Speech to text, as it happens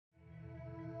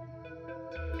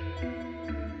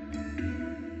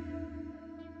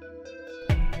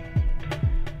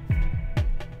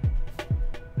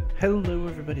Hello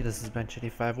everybody, this is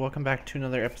Bench85. Welcome back to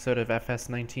another episode of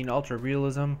FS19 Ultra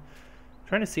Realism. I'm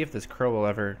trying to see if this crow will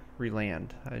ever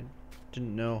re-land. I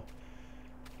didn't know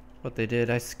what they did.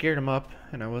 I scared him up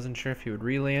and I wasn't sure if he would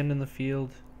re-land in the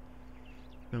field.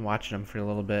 I've been watching him for a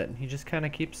little bit and he just kind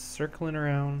of keeps circling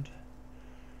around.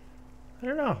 I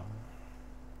don't know.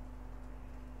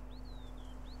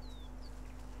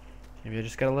 Maybe I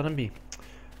just gotta let him be.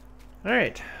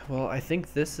 Alright, well I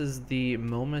think this is the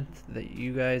moment that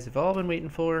you guys have all been waiting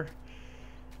for.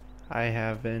 I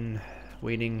have been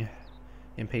waiting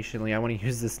impatiently. I want to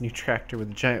use this new tractor with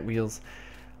the giant wheels.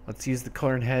 Let's use the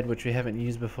corn head, which we haven't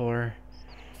used before.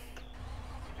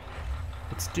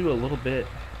 Let's do a little bit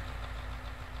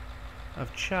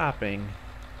of chopping.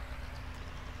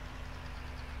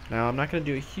 Now I'm not going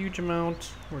to do a huge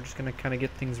amount. We're just going to kind of get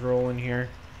things rolling here.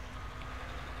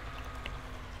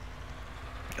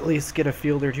 At least get a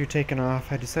field or two taken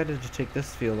off. I decided to take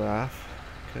this field off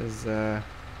because well,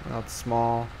 it's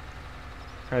small.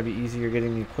 Probably be easier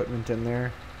getting the equipment in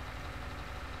there.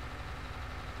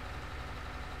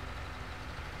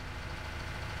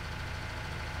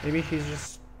 Maybe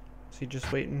is he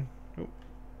just waiting? Oh.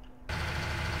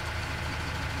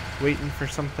 Waiting for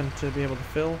something to be able to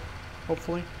fill,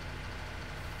 hopefully.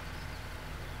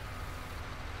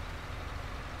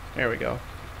 There we go.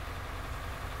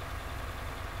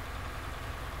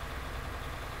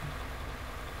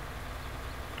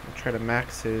 Try to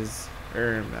max his,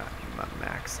 or not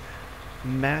max,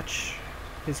 match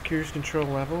his cruise control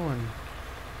level, and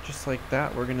just like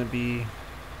that we're gonna be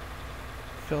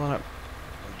filling up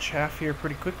chaff here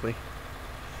pretty quickly.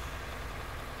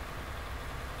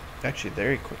 Actually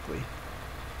very quickly.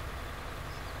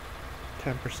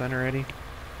 10% already.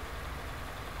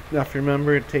 Now if you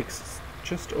remember, it takes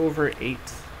just over 8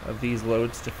 of these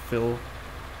loads to fill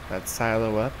that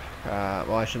silo up.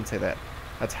 Well, I shouldn't say that.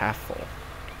 That's half full.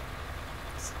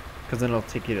 Because then it'll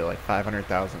take you to like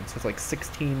 500,000. So it's like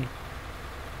 16,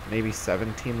 maybe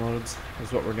 17 loads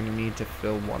is what we're going to need to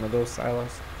fill one of those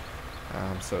silos.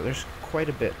 So there's quite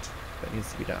a bit that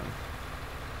needs to be done.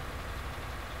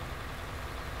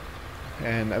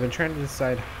 And I've been trying to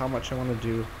decide how much I want to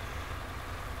do.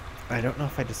 I don't know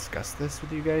if I discussed this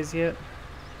with you guys yet.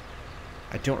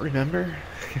 I don't remember.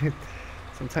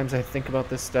 Sometimes I think about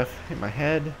this stuff in my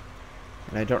head,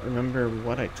 and I don't remember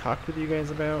what I talked with you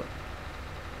guys about.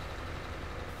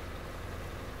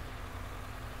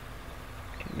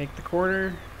 Make the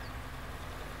corner.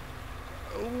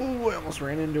 Oh, I almost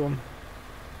ran into him.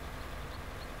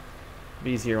 It'll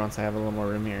be easier once I have a little more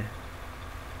room here.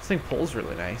 This thing pulls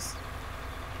really nice.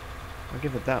 I'll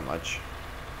give it that much.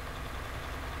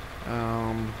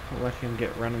 We'll let him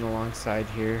get running alongside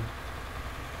here.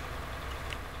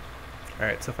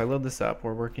 Alright, so if I load this up,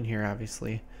 we're working here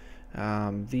obviously.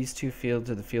 These two fields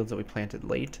are the fields that we planted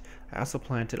late. I also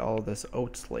planted all of this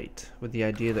oats late with the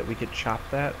idea that we could chop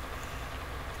that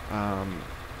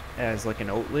as like an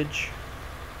oatlage,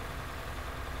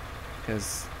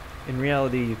 because in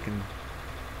reality you can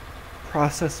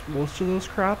process most of those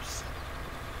crops.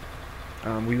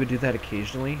 We would do that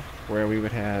occasionally where we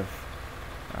would have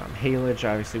haylage.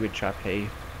 Obviously we'd chop hay,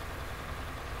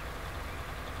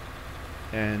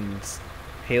 and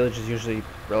haylage is usually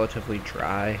relatively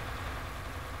dry,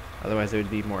 otherwise it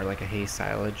would be more like a hay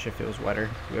silage if it was wetter.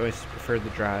 We always preferred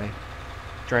the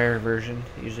drier version.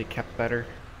 It usually kept better.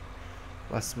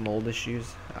 Less mold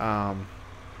issues.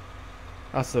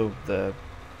 Also, the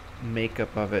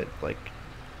makeup of it, like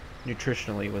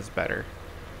nutritionally, was better.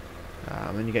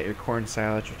 Then you get your corn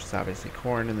silage, which is obviously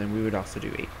corn, and then we would also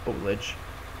do oatlage,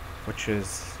 which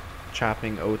is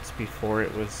chopping oats before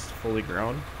it was fully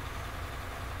grown.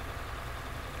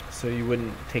 So you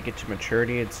wouldn't take it to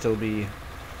maturity; it'd still be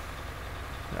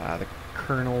the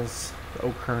kernels. The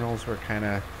oat kernels were kind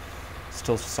of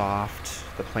still soft.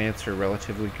 The plants are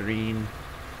relatively green,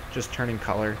 just turning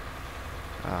color.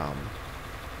 I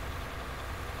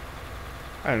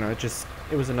don't know,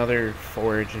 it was another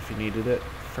forage if you needed it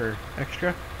for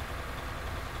extra.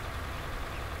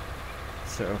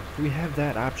 So we have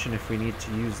that option if we need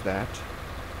to use that.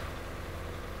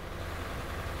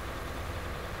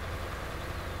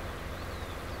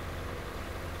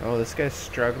 Oh, this guy's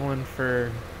struggling for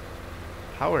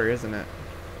power, isn't it?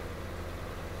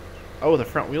 Oh, the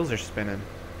front wheels are spinning.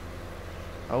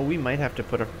 Oh, we might have to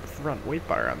put a front weight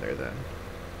bar on there then.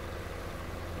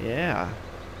 Yeah.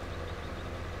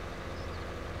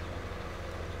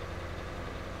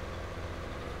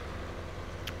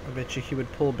 I bet you he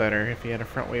would pull better if he had a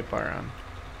front weight bar on.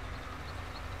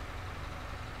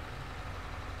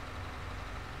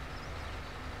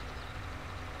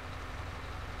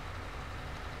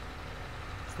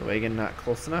 Is the wagon not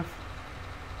close enough?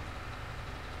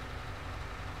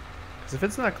 Because if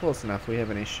it's not close enough, we have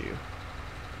an issue.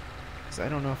 Because I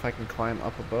don't know if I can climb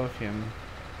up above him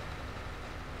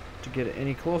to get it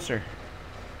any closer.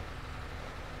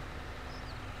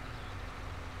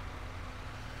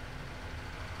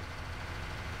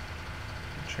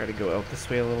 Try to go out this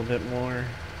way a little bit more.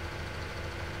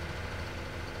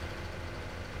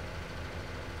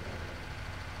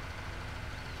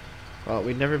 Well,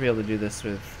 we'd never be able to do this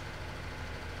with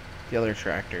the other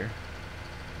tractor.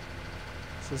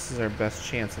 So this is our best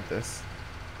chance at this.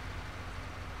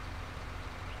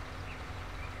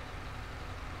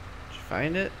 Did you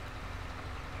find it?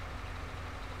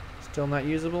 Still not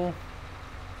usable?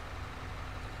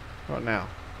 What now?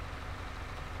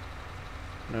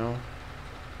 No?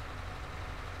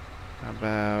 How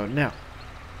about now?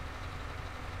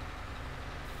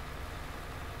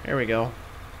 There we go.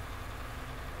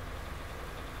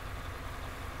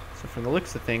 So from the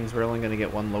looks of things, we're only going to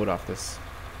get one load off this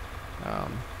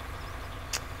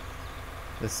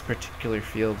this particular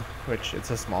field, which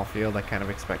it's a small field, I kind of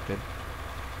expected.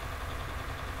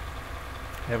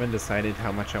 I haven't decided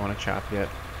how much I want to chop yet.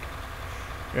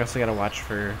 We also got to watch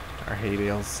for our hay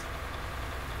bales.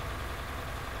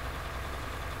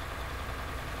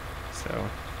 So,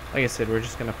 like I said, we're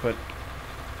just going to put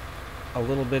a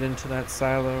little bit into that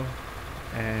silo,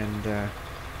 and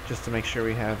just to make sure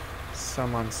we have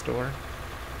some on store,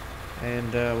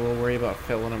 and we'll worry about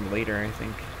filling them later, I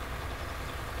think.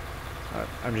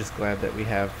 I'm just glad that we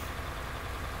have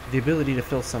the ability to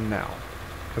fill some now,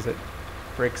 because it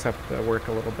breaks up the work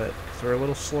a little bit, because we're a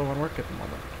little slow on work at the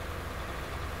moment.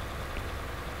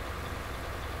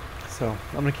 So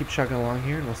I'm going to keep chugging along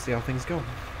here, and we'll see how things go.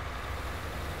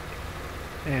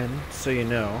 And so you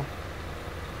know,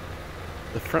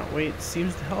 the front weight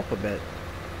seems to help a bit.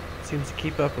 Seems to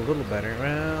keep up a little better.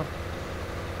 Well,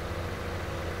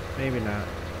 maybe not.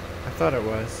 I thought it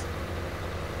was.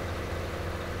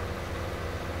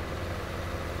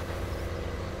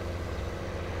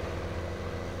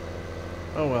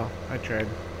 Oh well, I tried.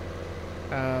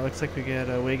 Looks like we get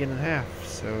a wagon and a half,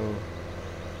 so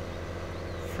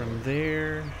from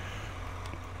there...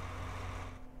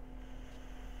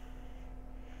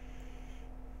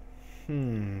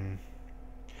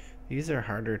 These are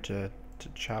harder to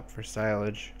chop for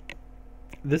silage.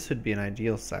 This would be an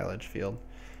ideal silage field,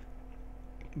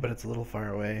 but it's a little far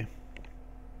away.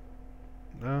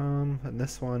 And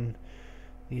this one,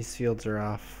 these fields are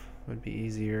off, would be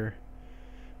easier.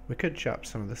 We could chop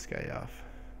some of this guy off.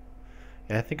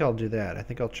 Yeah, I think I'll do that. I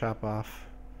think I'll chop off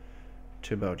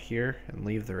to about here and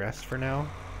leave the rest for now.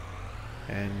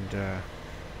 And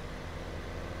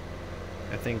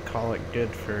I think call it good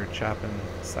for chopping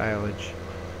silage.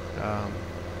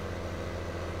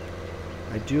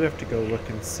 I do have to go look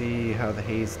and see how the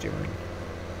hay's doing.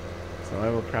 So I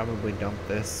will probably dump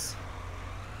this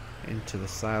into the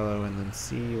silo and then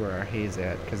see where our hay's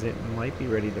at, because it might be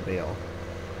ready to bale.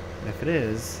 And if it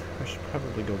is, I should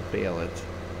probably go bale it,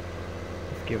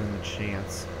 if given the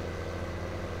chance.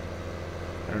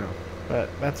 I don't know. But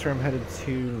that's where I'm headed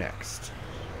to next.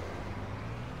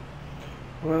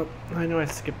 Well, I know I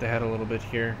skipped ahead a little bit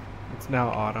here. It's now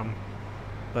autumn,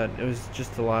 but it was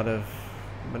just a lot of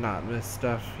monotonous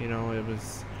stuff, you know. It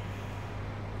was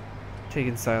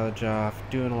taking silage off,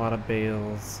 doing a lot of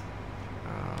bales,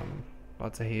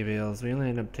 lots of hay bales. We only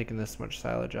ended up taking this much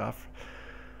silage off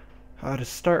to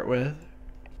start with.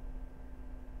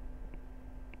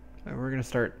 And we're going to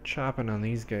start chopping on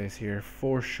these guys here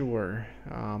for sure.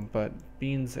 But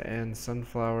beans and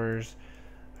sunflowers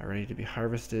are ready to be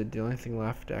harvested. The only thing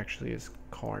left actually is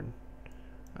corn,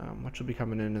 which will be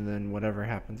coming in, and then whatever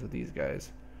happens with these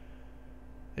guys.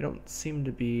 They don't seem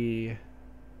to be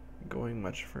going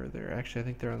much further. Actually, I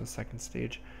think they're on the second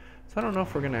stage. So I don't know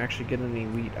if we're going to actually get any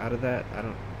wheat out of that.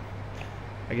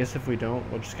 I guess if we don't,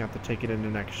 we'll just have to take it into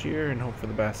next year and hope for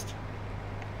the best.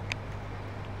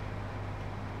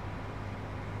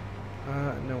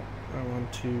 No, I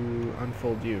want to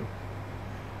unfold you.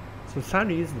 So it's time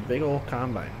to use the big old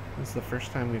combine. This is the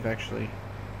first time we've actually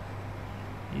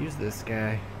used this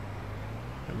guy.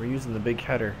 And we're using the big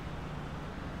header.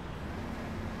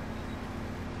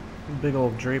 Big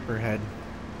old draper head.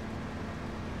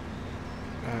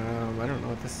 I don't know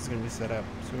what this is going to be set up.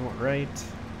 So we want right.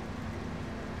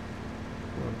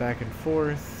 Going back and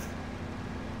forth.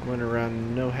 I'm going to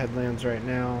run no headlands right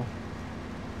now.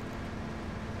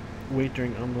 Wait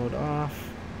during unload off.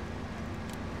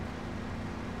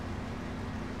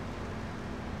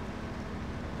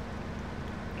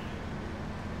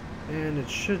 And it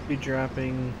should be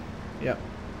dropping, yep,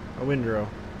 a windrow,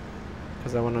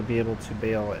 because I want to be able to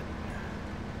bale it.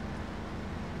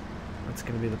 That's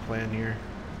going to be the plan here.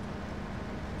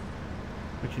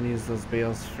 We can use those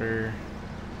bales for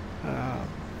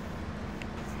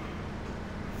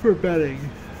bedding.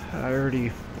 I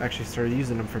already actually started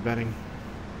using them for bedding.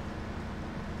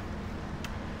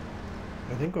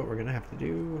 I think what we're gonna have to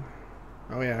do...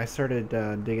 Oh yeah, I started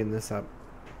digging this up.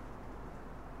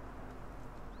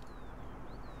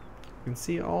 You can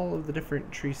see all of the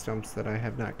different tree stumps that I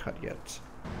have not cut yet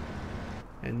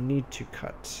and need to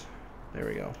cut. There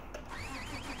we go.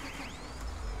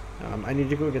 I need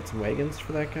to go get some wagons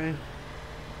for that guy,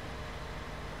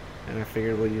 and I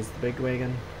figured we'll use the big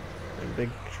wagon and big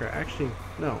actually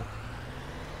no,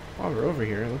 while we're over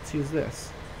here, let's use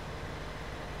this.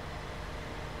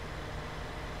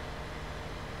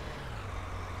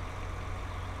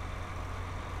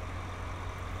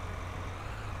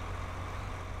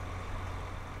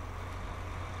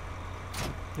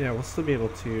 Yeah, we'll still be able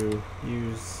to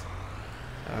use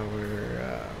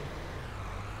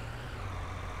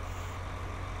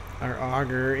our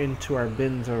auger into our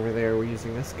bins over there. We're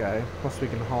using this guy. Plus we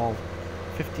can haul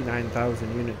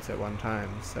 59,000 units at one time,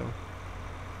 so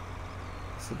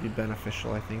this will be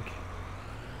beneficial, I think.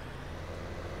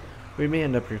 We may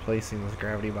end up replacing those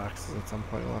gravity boxes at some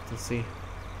point. We'll have to see.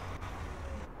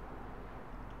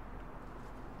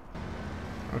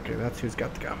 Okay, that's who's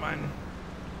got the combine.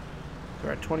 So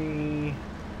we're at 21%.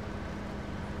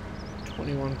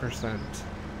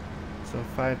 So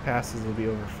 5 passes will be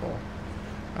over full.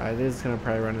 It is gonna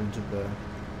probably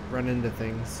run into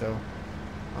things, so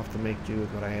I'll have to make do with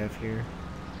what I have here.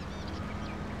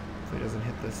 So he doesn't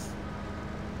hit this.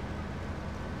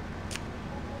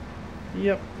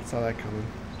 Yep, saw that coming.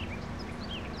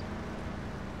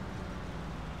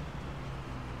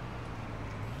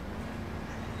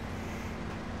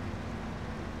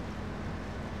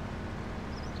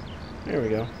 There we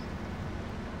go.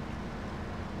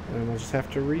 And we'll just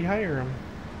have to rehire him.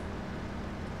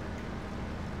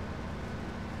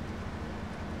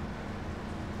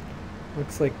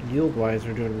 Looks like yield-wise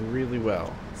we're doing really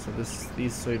well. So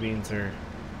these soybeans are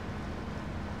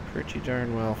pretty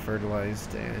darn well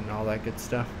fertilized and all that good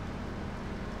stuff.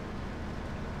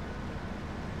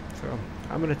 So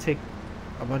I'm gonna take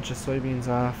a bunch of soybeans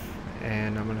off,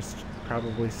 and I'm gonna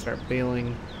probably start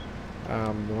baling.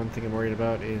 The one thing I'm worried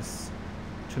about is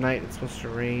tonight it's supposed to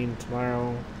rain,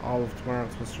 tomorrow, all of tomorrow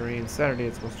it's supposed to rain, Saturday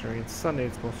it's supposed to rain, Sunday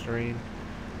it's supposed to rain.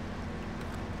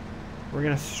 We're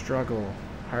gonna struggle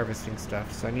harvesting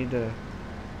stuff, so I need to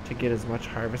get as much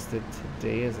harvested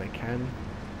today as I can,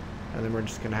 and then we're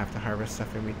just gonna have to harvest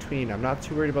stuff in between. I'm not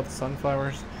too worried about the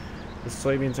sunflowers. The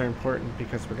soybeans are important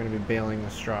because we're gonna be baling the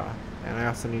straw, and I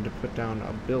also need to put down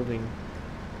a building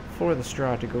for the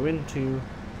straw to go into.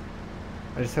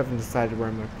 I just haven't decided where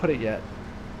I'm gonna put it yet.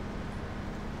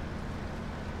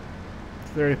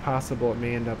 It's very possible it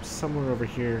may end up somewhere over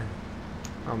here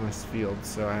on this field,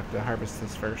 so I have to harvest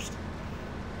this first.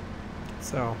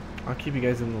 So I'll keep you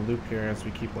guys in the loop here as we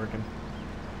keep working.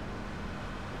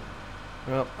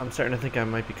 Well, I'm starting to think I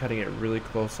might be cutting it really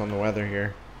close on the weather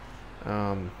here.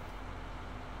 Why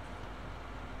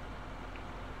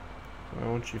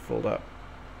won't you fold up?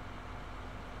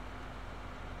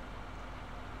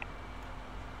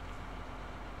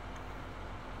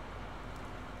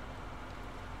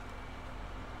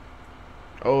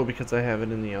 Oh, because I have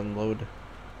it in the unload.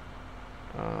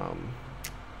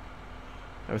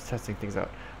 I was testing things out.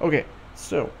 Okay,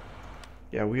 so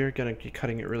yeah, we are gonna be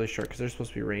cutting it really short because there's supposed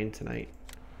to be rain tonight.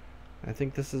 I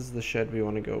think this is the shed we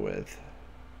want to go with.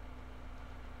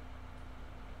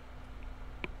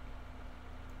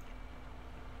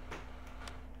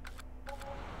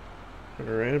 Put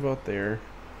it right about there,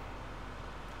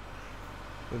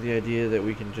 with the idea that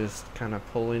we can just kind of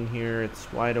pull in here.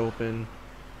 It's wide open.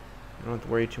 I don't have to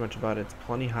worry too much about it. It's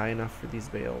plenty high enough for these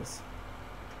bales.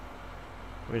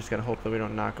 We just gotta hope that we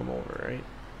don't knock them over, right?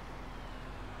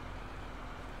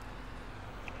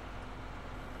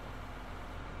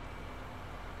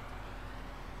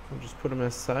 We'll just put them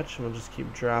as such, and we'll just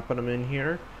keep dropping them in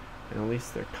here, and at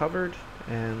least they're covered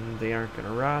and they aren't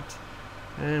gonna rot,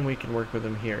 and we can work with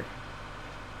them here.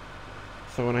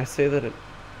 So when I say that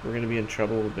we're gonna be in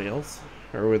trouble with bales,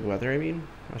 or with weather, I mean,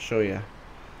 I'll show you.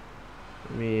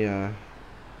 Let me oh,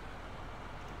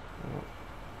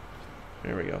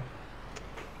 there we go.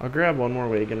 I'll grab one more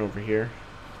wagon over here,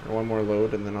 or one more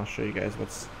load, and then I'll show you guys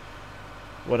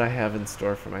what I have in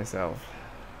store for myself.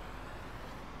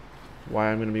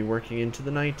 Why I'm going to be working into the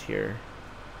night here,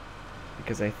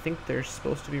 because I think there's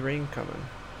supposed to be rain coming.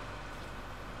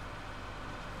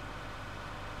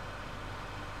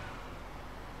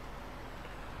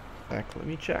 In fact, let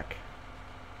me check.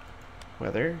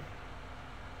 Weather.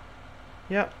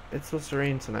 Yep, it's supposed to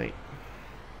rain tonight,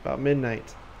 about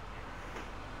midnight.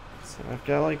 So I've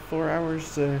got like 4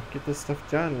 hours to get this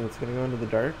stuff done, and it's going to go into the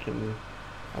dark, and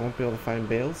I won't be able to find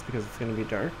bales because it's going to be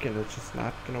dark, and it's just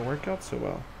not going to work out so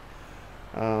well.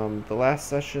 The last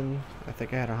session, I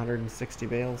think I had 160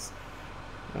 bales.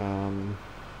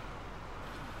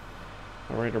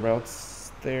 Right about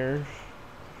there.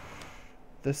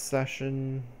 This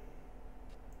session,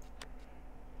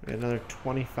 we had another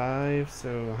 25,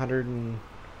 so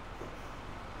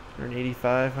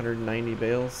 185, 190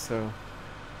 bales. So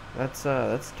that's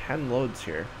 10 loads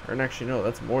here. Or actually, no,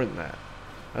 that's more than that.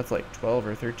 That's like 12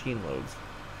 or 13 loads.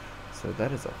 So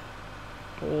that is a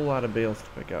whole lot of bales to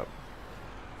pick up.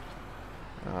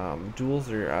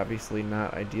 Duals are obviously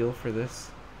not ideal for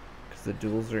this, because the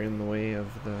duals are in the way of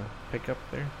the pickup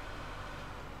there.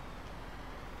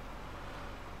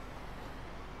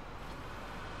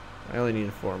 I only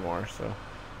needed 4 more, so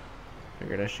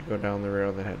figured I should go down the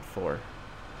road that had 4.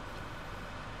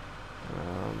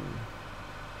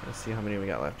 Let's see how many we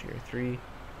got left here. 3,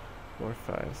 4,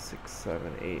 5, 6,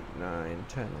 7, 8, 9,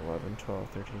 10, 11, 12,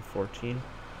 13, 14.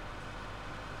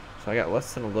 So I got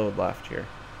less than a load left here.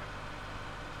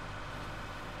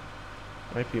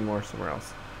 Might be more somewhere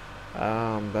else.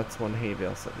 That's one hay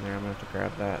bale sitting there. I'm gonna have to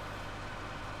grab that.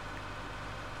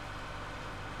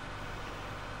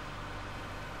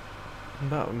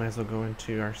 But we might as well go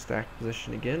into our stack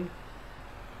position again.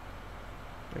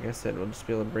 Like I said, we'll just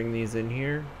be able to bring these in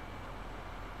here.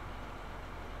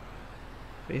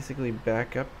 Basically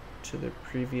back up to the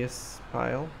previous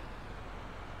pile.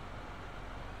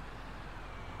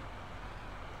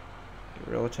 Get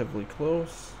relatively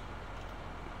close.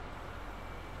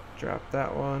 Drop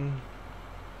that one.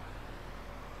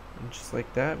 And just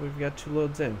like that, we've got 2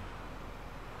 loads in.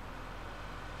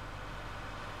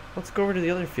 Let's go over to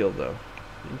the other field though.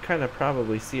 You can kind of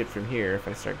probably see it from here if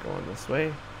I start going this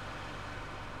way.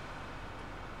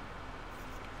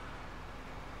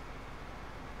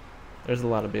 There's a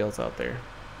lot of bales out there.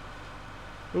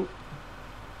 Oop.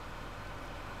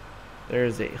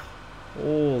 There's a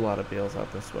whole lot of bales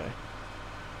out this way.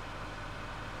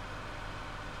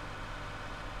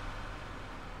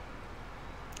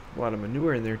 A lot of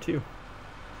manure in there too.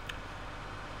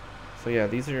 So yeah,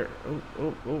 these are,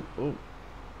 oh.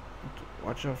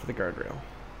 Watch out for the guardrail.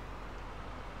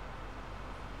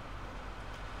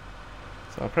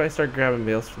 So I'll probably start grabbing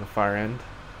bales from the far end,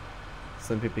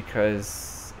 simply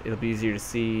because it'll be easier to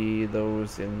see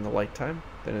those in the light time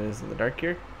than it is in the dark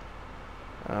here.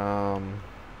 But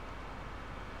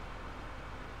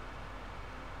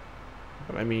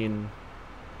I mean,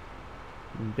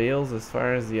 bales as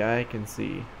far as the eye can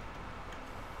see.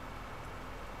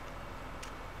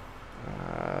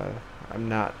 I'm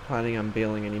not planning on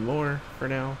baling anymore for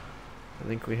now. I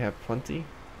think we have plenty.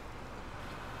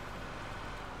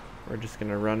 We're just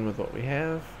gonna run with what we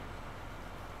have.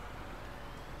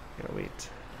 Gotta wait.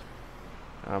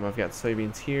 I've got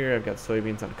soybeans here. I've got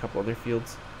soybeans on a couple other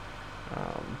fields.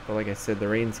 But like I said, the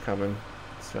rain's coming,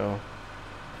 so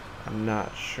I'm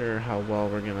not sure how well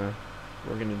we're gonna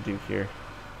do here.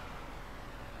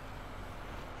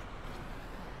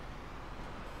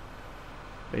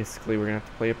 Basically, we're gonna have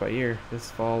to play it by ear. This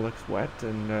fall looks wet,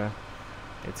 and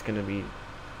it's gonna be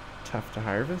tough to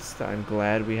harvest. I'm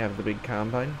glad we have the big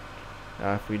combine.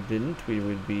 If we didn't, we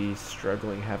would be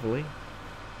struggling heavily.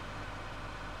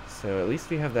 So at least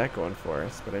we have that going for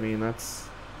us. But I mean, that's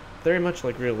very much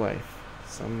like real life.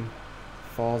 Some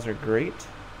falls are great,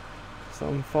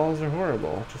 some falls are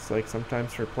horrible. Just like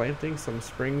sometimes for planting, some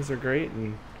springs are great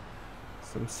and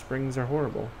some springs are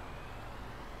horrible.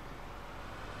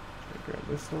 Grab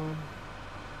this one.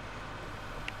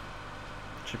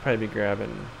 Should probably be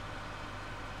grabbing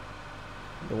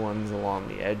the ones along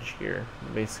the edge here.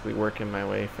 I'm basically working my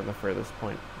way from the furthest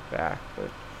point back, but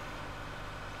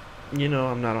you know,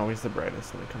 I'm not always the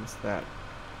brightest when it comes to that.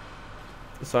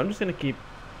 So I'm just gonna keep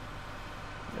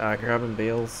grabbing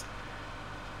bales.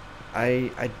 I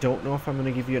don't know if I'm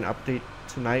gonna give you an update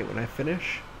tonight when I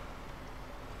finish.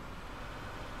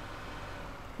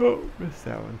 Oh, missed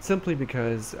that one. Simply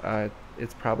because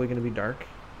it's probably going to be dark,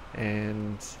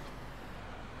 and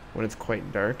when it's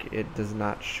quite dark, it does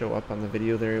not show up on the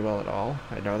video very well at all.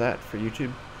 I know that for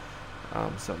YouTube.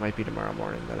 So it might be tomorrow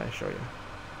morning that I show you.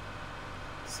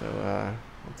 So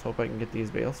let's hope I can get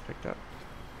these bales picked up.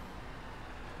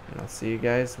 And I'll see you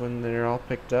guys when they're all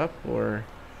picked up, or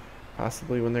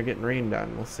possibly when they're getting rained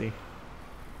on. We'll see.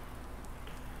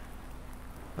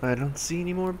 I don't see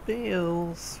any more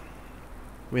bales.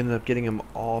 We ended up getting them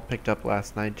all picked up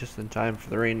last night just in time for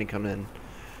the rain to come in.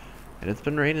 And it's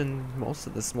been raining most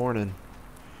of this morning.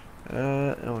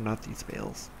 Oh, not these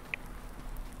bales.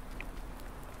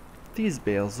 These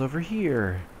bales over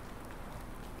here.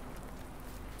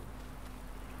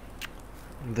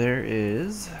 There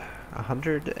is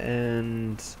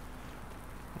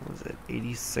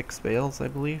 86 bales, I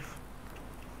believe,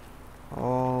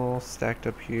 all stacked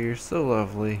up here. So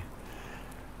lovely.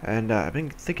 And I've been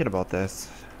thinking about this.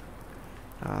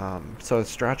 So a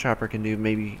straw chopper can do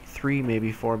maybe 3,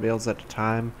 maybe 4 bales at a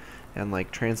time, and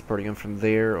like transporting them from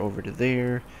there over to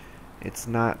there. It's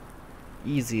not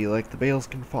easy, like the bales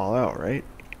can fall out, right?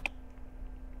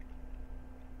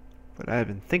 But I've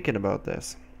been thinking about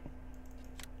this.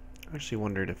 I actually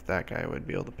wondered if that guy would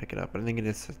be able to pick it up, but I think it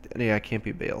is. Yeah, it can't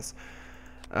be bales.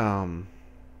 If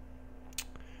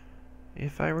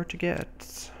I were to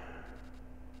get,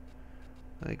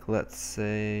 like, let's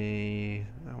say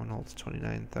that one holds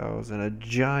 29,000, a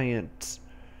giant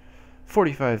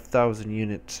 45,000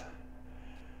 unit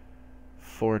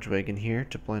forge wagon here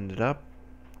to blend it up.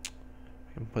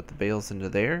 I can put the bales into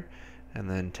there, and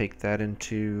then take that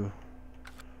into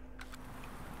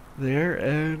there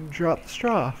and drop the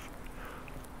straw off.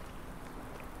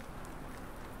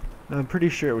 I'm pretty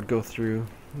sure it would go through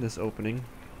this opening.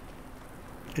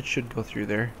 It should go through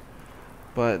there,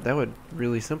 but that would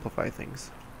really simplify things.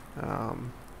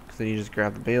 Because then you just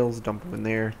grab the bales, dump them in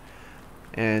there,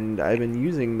 and I've been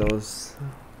using those.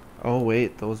 Oh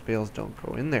wait, those bales don't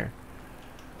go in there.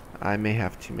 I may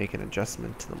have to make an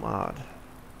adjustment to the mod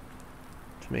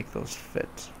to make those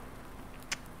fit.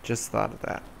 Just thought of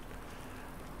that.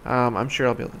 I'm sure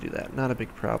I'll be able to do that. Not a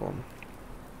big problem.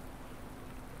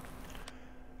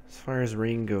 As far as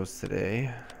rain goes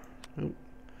today, it's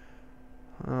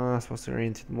supposed to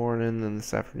rain through the morning, then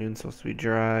this afternoon's supposed to be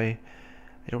dry. I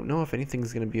don't know if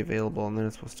anything's going to be available, and then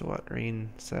it's supposed to rain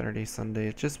Saturday, Sunday.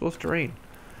 It's just supposed to rain.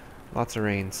 Lots of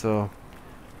rain. So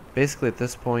basically at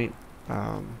this point,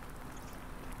 I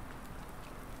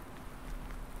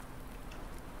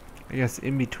guess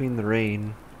in between the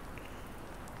rain,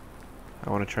 I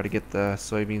want to try to get the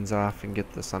soybeans off and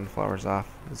get the sunflowers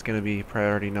off. It's going to be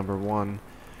priority number 1.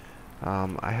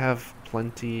 I have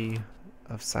plenty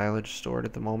of silage stored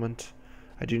at the moment.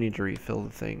 I do need to refill the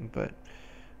thing, but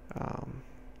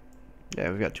yeah,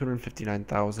 we've got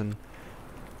 259,000.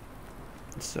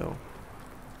 So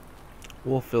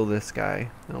we'll fill this guy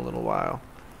in a little while,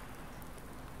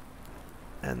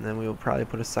 and then we will probably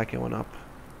put a second one up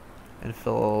and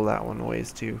fill that one a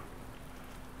ways too.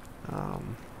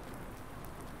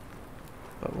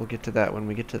 But we'll get to that when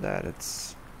we get to that.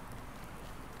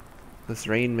 This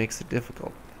rain makes it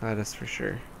difficult, that is for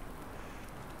sure.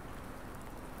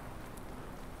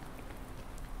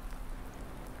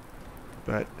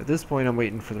 But at this point I'm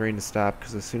waiting for the rain to stop,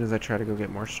 because as soon as I try to go get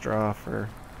more straw for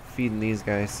feeding these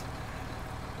guys,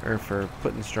 or for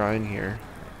putting straw in here,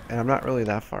 and I'm not really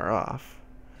that far off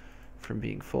from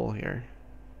being full here,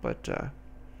 but as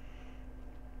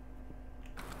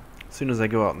soon as I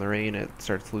go out in the rain it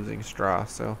starts losing straw,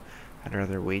 so I'd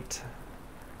rather wait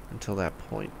until that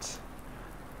point.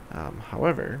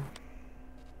 However,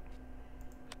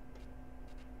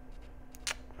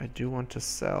 I do want to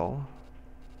sell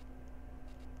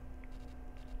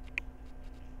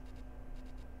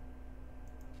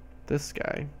this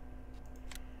guy,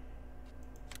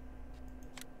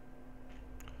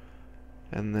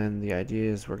 and then the idea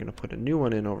is we're going to put a new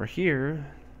one in over here.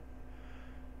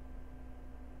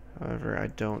 However, I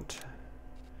don't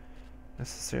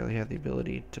necessarily have the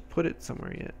ability to put it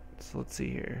somewhere yet, so let's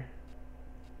see here.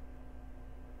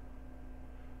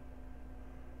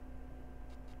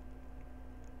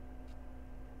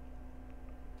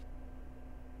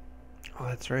 Oh,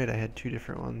 that's right, I had 2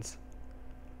 different ones.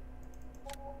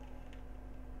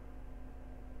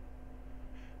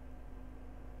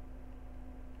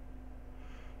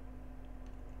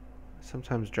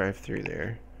 Sometimes drive through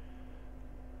there.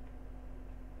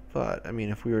 But, I mean,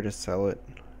 if we were to sell it,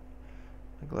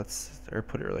 like or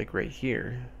put it like right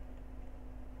here,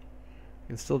 you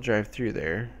can still drive through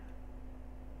there.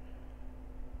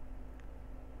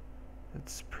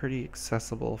 It's pretty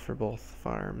accessible for both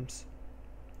farms.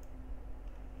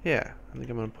 Yeah, I think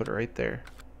I'm going to put it right there.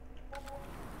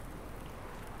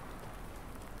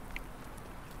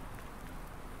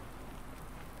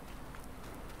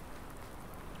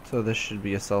 So this should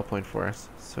be a sell point for us,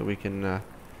 so we can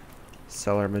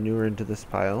sell our manure into this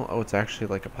pile. Oh, it's actually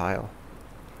like a pile,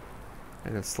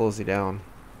 and it slows you down.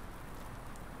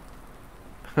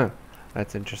 Huh,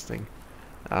 that's interesting.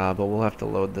 But we'll have to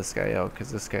load this guy out,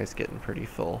 because this guy's getting pretty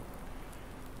full,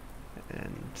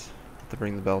 and have to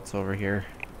bring the belts over here.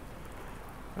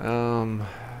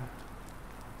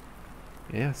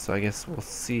 Yeah, so I guess we'll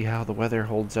see how the weather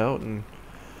holds out, and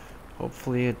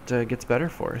hopefully it gets better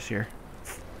for us here.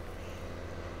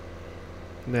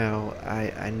 Now,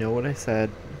 I know what I said.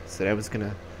 I said I was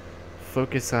gonna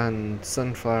focus on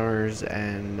sunflowers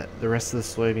and the rest of the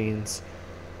soybeans.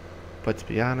 But to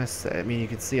be honest, I mean, you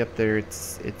can see up there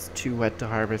it's too wet to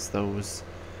harvest those.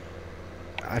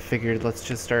 I figured let's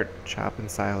just start chopping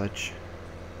silage.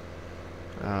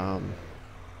 I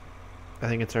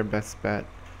think it's our best bet.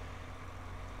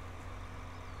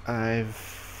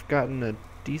 I've gotten a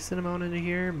decent amount into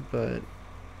here, but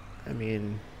I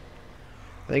mean,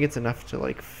 I think it's enough to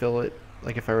like fill it,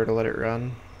 like if I were to let it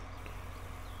run.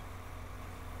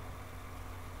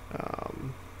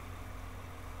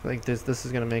 I think this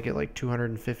is gonna make it like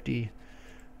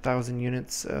 250,000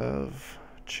 units of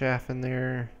chaff in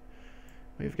there.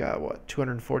 We've got what,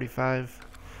 245?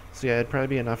 So yeah, it'd probably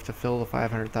be enough to fill the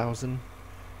 500,000,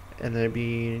 and there'd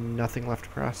be nothing left to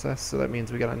process. So that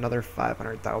means we got another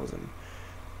 500,000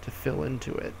 to fill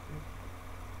into it.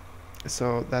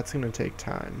 So that's gonna take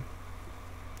time.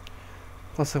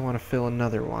 Plus I want to fill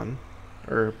another one,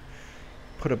 or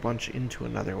put a bunch into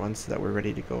another one so that we're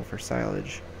ready to go for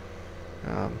silage.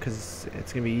 Because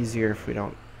it's gonna be easier if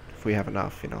we have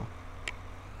enough, you know.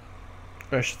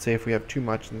 Or I should say if we have too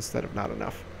much instead of not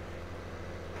enough.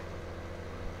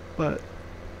 But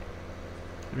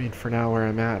I mean, for now where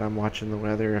I'm at, I'm watching the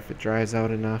weather. If it dries out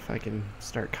enough, I can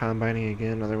start combining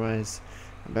again. Otherwise,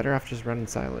 I'm better off just running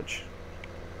silage.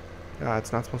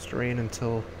 It's not supposed to rain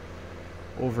until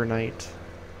overnight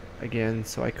again,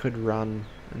 so I could run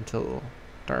until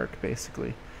dark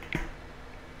basically.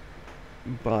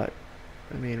 But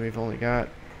I mean, we've only got,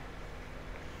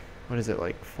 what is it,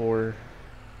 like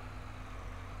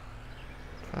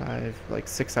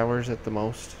 6 hours at the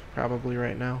most probably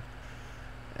right now,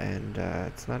 and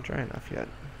it's not dry enough yet.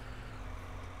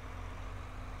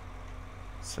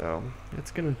 So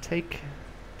it's gonna take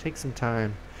some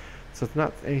time. So it's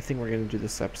not anything we're gonna do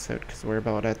this episode because we're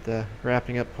about at the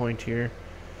wrapping up point here.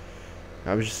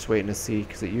 I was just waiting to see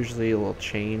because it usually will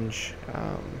change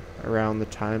around the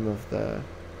time of the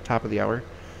top of the hour.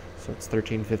 So it's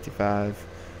 13:55.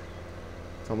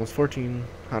 It's almost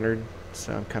 1400.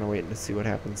 So I'm kind of waiting to see what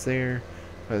happens there.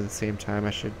 But at the same time,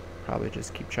 I should probably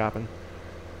just keep chopping.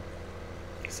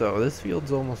 So this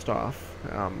field's almost off.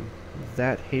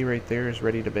 That hay right there is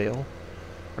ready to bale,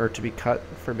 or to be cut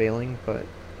for baling, but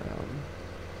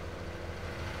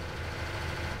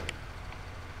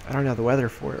I don't have the weather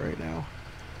for it right now.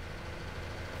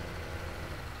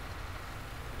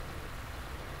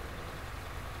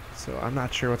 So I'm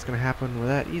not sure what's going to happen with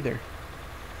that either.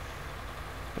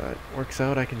 But works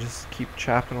out, I can just keep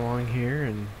chopping along here,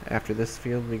 and after this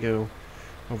field we go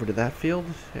over to that field,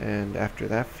 and after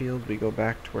that field we go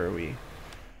back to where we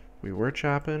were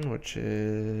chopping, which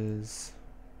is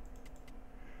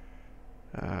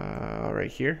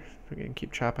right here. We're going to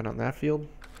keep chopping on that field.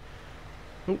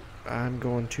 Oh, I'm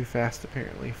going too fast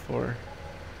apparently for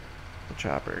the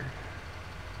chopper.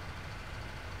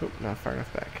 Oh, not far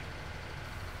enough back.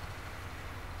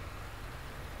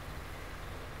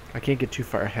 I can't get too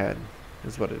far ahead,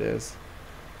 is what it is.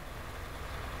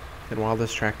 And while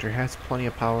this tractor has plenty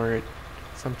of power, it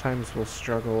sometimes will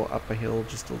struggle up a hill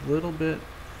just a little bit,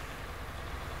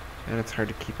 and it's hard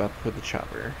to keep up with the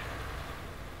chopper.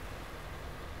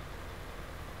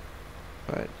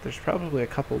 But there's probably a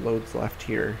couple loads left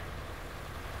here.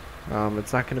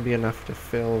 It's not going to be enough to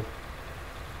fill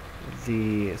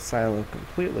the silo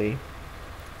completely,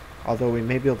 although we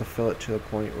may be able to fill it to the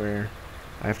point where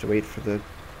I have to wait for the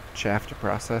chaff to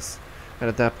process, and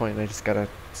at that point I just gotta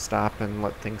stop and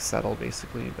let things settle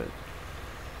basically. But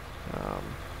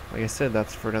like I said,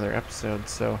 that's for another episode,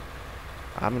 so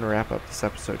I'm gonna wrap up this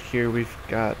episode here. We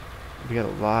got a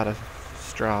lot of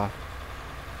straw,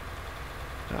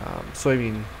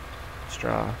 soybean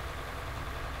straw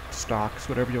stalks,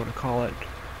 whatever you want to call it.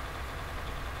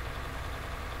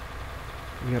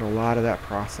 We got a lot of that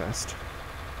processed,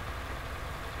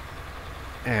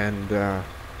 and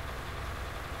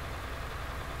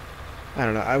I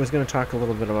don't know, I was going to talk a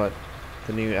little bit about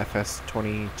the new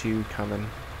FS22 coming,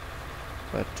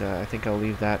 but I think I'll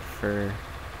leave that for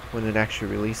when it actually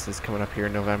releases, coming up here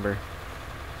in November.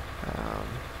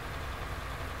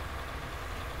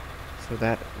 So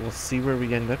that, we'll see where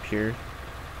we end up here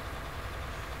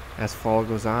as fall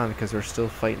goes on, because we're still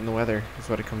fighting the weather, is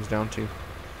what it comes down to.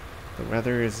 The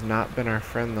weather has not been our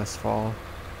friend this fall,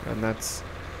 and that's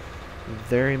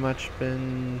very much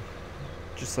been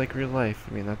just like real life.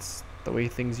 I mean, that's the way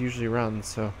things usually run,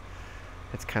 so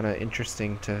it's kind of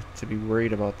interesting to be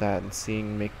worried about that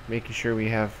and making sure we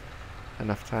have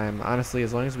enough time. Honestly,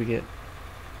 as long as we get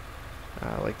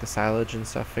like the silage and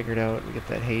stuff figured out, we get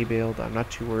that hay baled, I'm not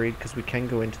too worried, because we can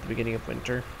go into the beginning of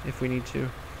winter if we need to,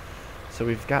 so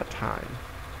we've got time.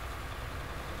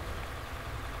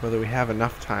 Whether we have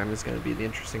enough time is going to be the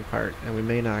interesting part, and we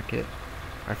may not get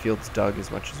our fields dug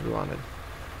as much as we wanted.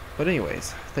 But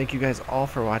anyways, thank you guys all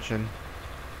for watching.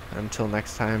 Until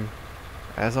next time,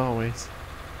 as always,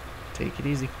 take it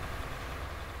easy.